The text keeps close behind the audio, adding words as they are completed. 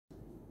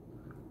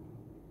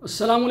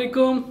अस्सलाम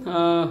वालेकुम,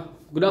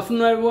 good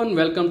afternoon everyone,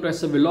 welcome to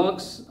S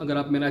vlogs. अगर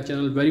आप मेरा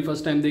चैनल वेरी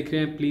फर्स्ट टाइम देख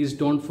रहे हैं, please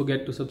don't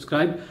forget to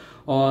subscribe.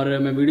 और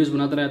मैं वीडियोस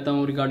बनाता रहता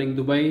हूँ रिगार्डिंग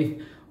दुबई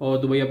और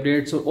दुबई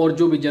अपडेट्स और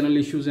जो भी जनरल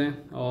इश्यूज़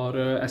हैं। और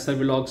S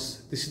vlogs,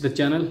 this is the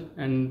channel.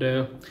 And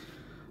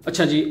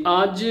अच्छा जी,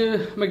 आज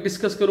मैं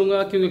डिस्कस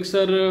करूँगा क्योंकि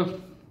अक्सर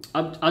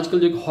आजकल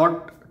जो एक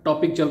हॉट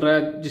टॉपिक चल रहा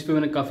है जिस पे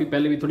मैंने काफ़ी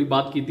पहले भी थोड़ी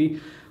बात की थी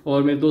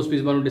और मेरे दोस्त भी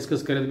इस बार में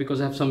डिस्कस कर रहे थे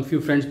because I have some few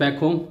friends back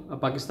home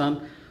Pakistan.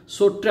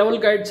 So travel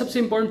guide, सबसे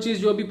इंपॉर्टेंट चीज़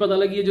जो अभी पता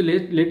लगी है, जो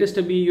लेटेस्ट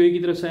अभी यूएई की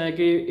तरफ से आया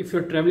कि if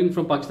you are travelling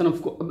from Pakistan,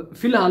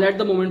 फिलहाल at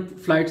the moment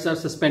flights are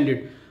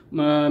suspended.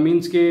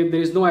 Means के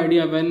there is no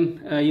idea when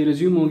ये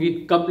रिज्यूम होगी,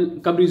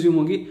 कब रिज्यूम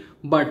होगी।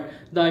 But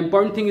the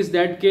important thing is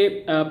that के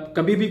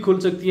कभी भी खुल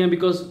सकती हैं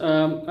because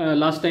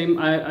last time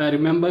I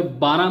remember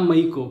 12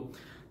 मई को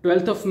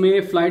 12 मई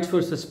फ्लाइट्स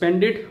वर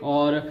सस्पेंडेड।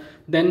 और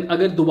देन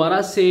अगर दोबारा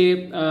से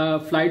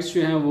फ्लाइट्स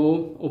जो हैं वो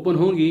ओपन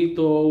होंगी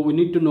तो वी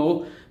नीड टू नो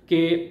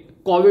कि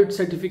Covid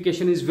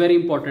certification is very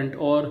important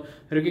और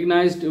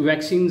रिकग्नाइज्ड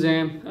वैक्सीन्स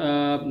हैं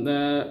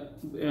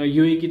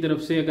यूएई की तरफ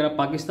से। अगर आप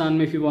पाकिस्तान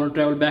में if you want to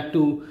travel back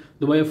to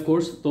Dubai of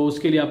course, तो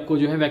उसके लिए आपको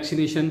जो है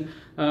वैक्सीनेशन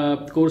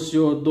कोर्स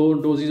जो 2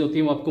 डोजेज होती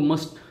हैं वो आपको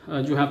मस्ट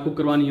जो है आपको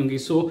करवानी होंगी।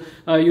 So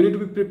you need to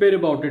be prepare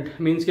about it.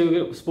 Means के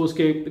अगर सपोज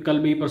के कल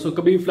भी परसों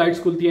कभी भी फ्लाइट्स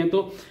खुलती हैं तो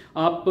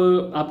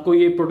आपको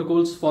ये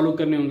प्रोटोकॉल्स फॉलो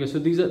करने होंगे। So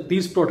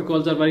these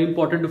protocols are very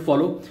important to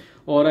follow.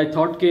 और आई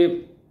थॉट के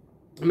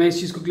मैं इस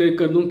चीज़ को क्लियर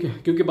कर दूं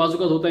क्योंकि बाज़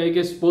औक़ात होता है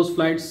कि सपोज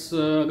फ्लाइट्स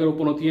अगर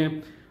ओपन होती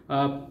हैं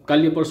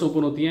कल या परसों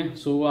ओपन होती हैं,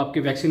 सो आपकी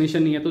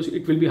वैक्सीनेशन नहीं है तो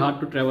it will be hard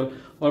to travel.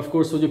 और ऑफ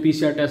कोर्स वो जो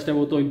पीसीआर टेस्ट है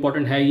वो तो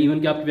इंपॉर्टेंट है ही, इवन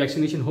कि आपकी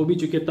वैक्सीनेशन हो भी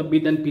चुकी है तब भी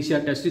then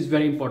PCR test is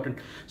very important.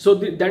 So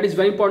that is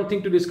very important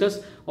thing to discuss.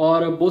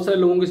 और बहुत सारे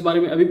लोगों को इस बारे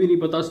में अभी भी नहीं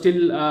पता।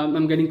 Still I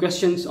am getting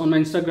questions on my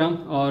Instagram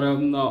और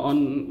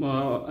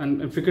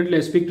on frequently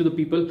I speak to the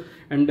people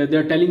and they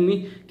are telling me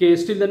कि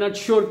still they are not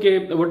sure के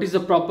what is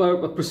the proper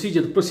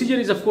procedure. Procedure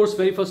is of course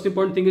very first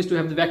important thing is to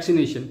have the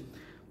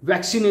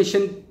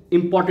vaccination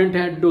important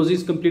है,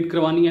 doses complete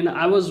करवानी है।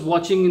 I was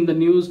watching in the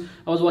news,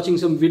 I was watching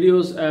some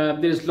videos,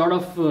 there is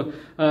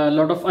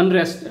lot of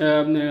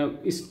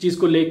unrest इस चीज़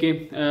को लेके।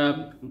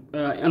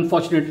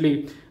 Unfortunately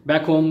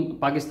back home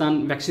Pakistan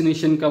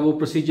vaccination का वो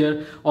procedure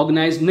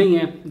organise नहीं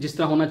है जिस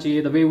तरह होना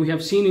चाहिए। The way we have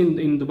seen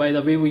in Dubai,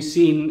 the way we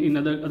seen in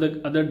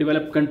other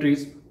developed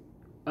countries.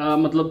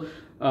 मतलब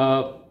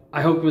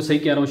आई होप मैं सही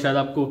कह रहा हूँ, शायद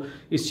आपको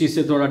इस चीज़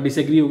से थोड़ा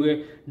डिसएग्री हो गए।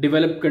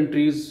 डेवलप्ड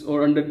कंट्रीज़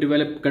और अंडर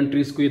डेवलप्ड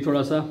कंट्रीज़ को ये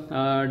थोड़ा सा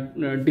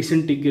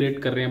डिसइंटीग्रेट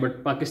कर रहे हैं,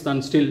 but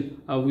Pakistan still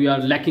we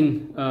are lacking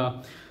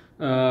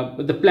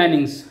the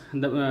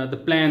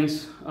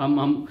plans.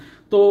 हम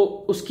तो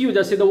उसकी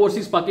वजह से the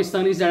overseas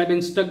Pakistanis that have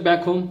been stuck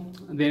back home,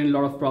 they are in a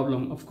lot of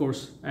problem of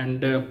course,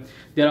 and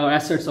there are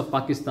assets of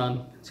Pakistan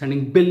sending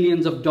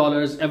billions of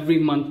dollars every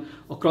month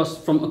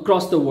from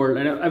across the world,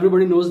 and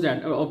everybody knows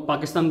that.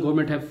 Pakistan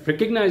government have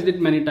recognized it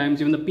many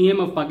times. Even the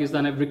PM of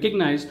Pakistan have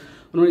recognized,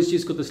 उन्होंने इस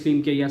चीज़ को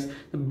तस्लीम किया, yes,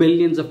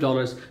 billions of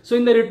dollars.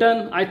 So in the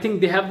return, I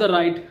think they have the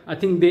right.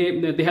 I think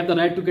they have the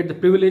right to get the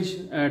privilege,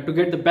 to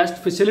get the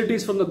best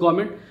facilities from the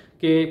government.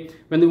 Okay,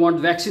 when they want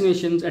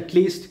vaccinations, at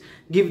least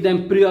give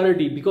them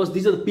priority because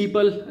these are the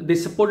people, they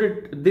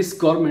supported this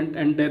government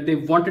and they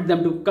wanted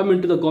them to come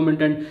into the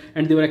government,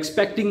 and they were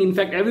expecting, in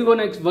fact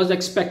everyone was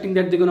expecting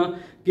that they're gonna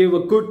give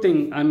a good thing,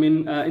 I mean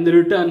in the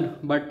return.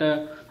 But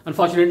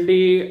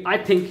unfortunately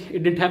I think it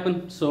didn't happen.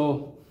 So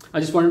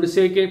I just wanted to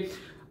say that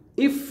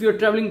if you're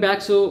traveling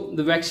back, so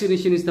the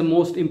vaccination is the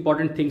most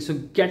important thing. So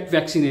get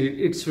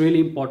vaccinated, it's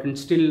really important.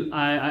 Still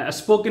I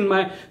spoke in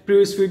my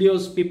previous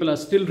videos, people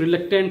are still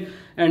reluctant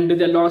and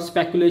there are a lot of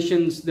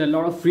speculations, there are a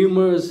lot of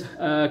rumors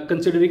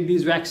considering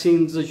these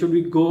vaccines. Should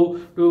we go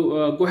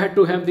ahead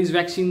to have these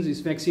vaccines?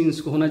 These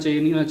vaccines ko hona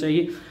chahiye, nahi hona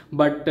chahiye.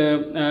 But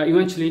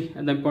eventually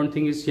the important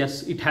thing is, yes,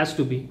 it has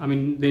to be. I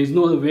mean, there is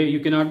no other way.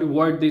 You cannot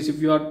avoid this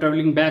if you are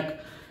traveling back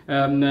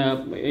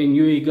in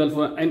UAE,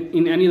 Gulf, or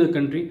in any other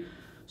country.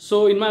 So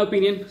in my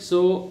opinion, सो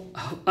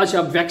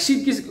अच्छा vaccine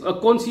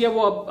कौन सी है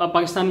वो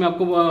पाकिस्तान में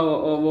आपको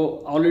वो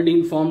already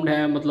informed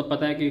है, मतलब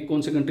पता है कि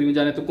कौन से कंट्री में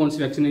जा रहे हैं तो कौन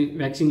सी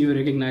वैक्सीन जो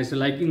रिकग्नाइज है।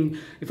 Like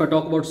if I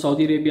talk about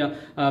Saudi Arabia,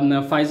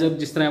 Pfizer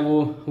जिस तरह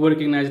वो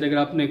रिकग्नाइज। अगर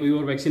आपने कोई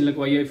और वैक्सीन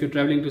लगवाई है, if you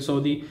travelling to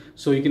Saudi,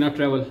 so you can not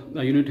travel,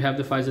 you need to have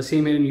the Pfizer.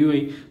 Same है इन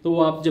यूएई, तो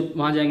आप जब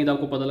वहाँ जाएंगे तो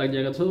आपको पता लग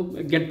जाएगा। सो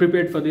gate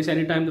prepared for this,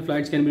 any time the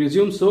flights can be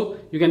resume, so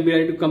you can be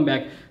ready to come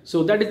back.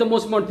 So that is the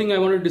most important thing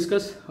I want to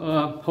discuss.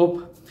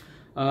 Hope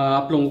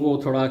आप लोगों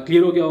को थोड़ा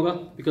clear हो गया होगा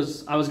because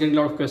I was getting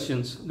lot of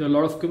questions,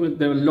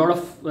 there were lot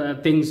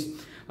of things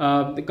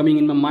coming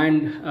in my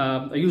mind.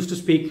 I used to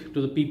speak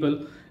to the people,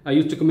 I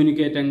used to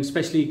communicate, and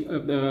especially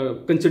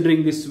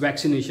considering this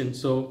vaccination.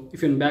 So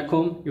if you're back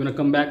home, you want to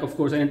come back, of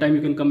course anytime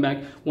you can come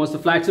back once the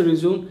flights are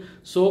resumed.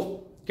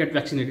 So get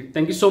vaccinated.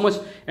 Thank you so much,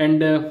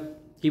 and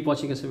keep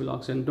watching us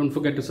vlogs, and don't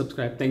forget to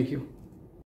subscribe. Thank you.